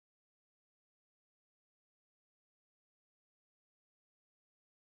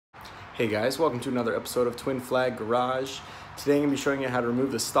Hey guys, welcome to another episode of Twin Flag Garage. Today I'm going to be showing you how to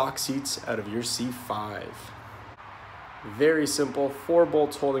remove the stock seats out of your C5. Very simple, 4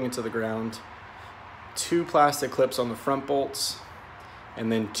 bolts holding it to the ground, 2 plastic clips on the front bolts, and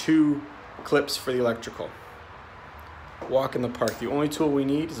then 2 clips for the electrical. Walk in the park. The only tool we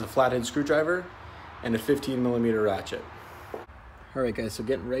need is a flathead screwdriver and a 15mm ratchet. Alright guys, so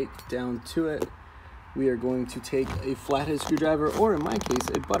getting right down to it. We are going to take a flathead screwdriver, or in my case,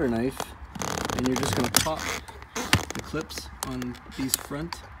 a butter knife, and you're just going to pop the clips on these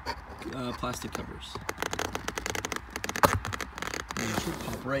front plastic covers. And it should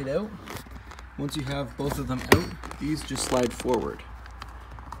pop right out. Once you have both of them out, these just slide forward,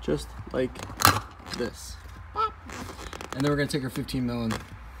 just like this. And then we're going to take our 15mm and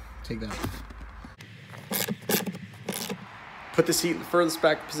take that off. Put the seat in the furthest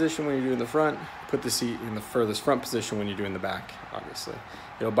back position when you're doing the front. Put the seat in the furthest front position when you're doing the back, obviously.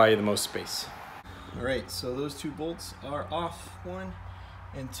 It'll buy you the most space. All right, so those 2 bolts are off, 1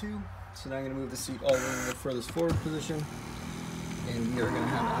 and 2. So now I'm gonna move the seat all the way in the furthest forward position. And we are gonna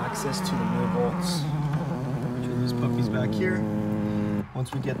have access to the rear bolts. Turn these puppies back here.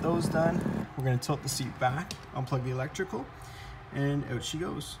 Once we get those done, we're gonna tilt the seat back, unplug the electrical, and out she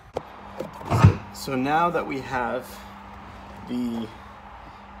goes. So now that we have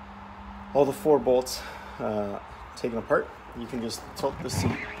all the 4 bolts taken apart, you can just tilt the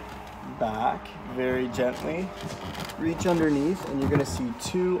seat back very gently, reach underneath, and you're going to see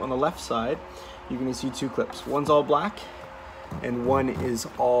 2 on the left side. You're going to see 2 clips. One's all black and one is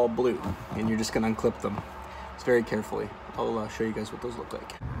all blue, and you're just going to unclip them. Just very carefully. I'll show you guys what those look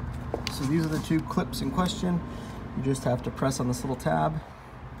like. So these are the 2 clips in question. You just have to press on this little tab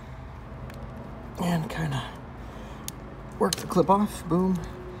and kind of work the clip off, boom,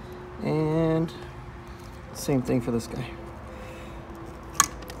 and same thing for this guy.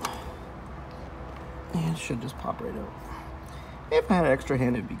 And it should just pop right out. If I had an extra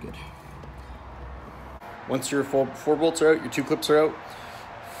hand, it'd be good. Once your 4 bolts are out, your 2 clips are out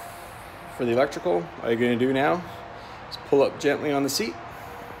for the electrical, all you're gonna do now is pull up gently on the seat,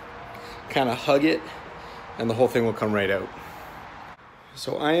 kind of hug it, and the whole thing will come right out.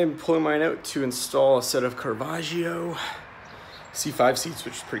 So I am pulling mine out to install a set of Caravaggio C5 seats,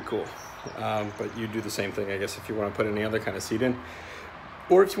 which is pretty cool. But you do the same thing, I guess, if you want to put any other kind of seat in.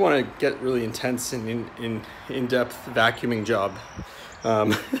 Or if you want to get really intense and in-depth vacuuming job.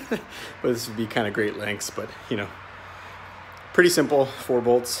 But this would be kind of great lengths, but you know, pretty simple. 4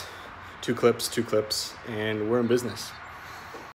 bolts, 2 clips, and we're in business.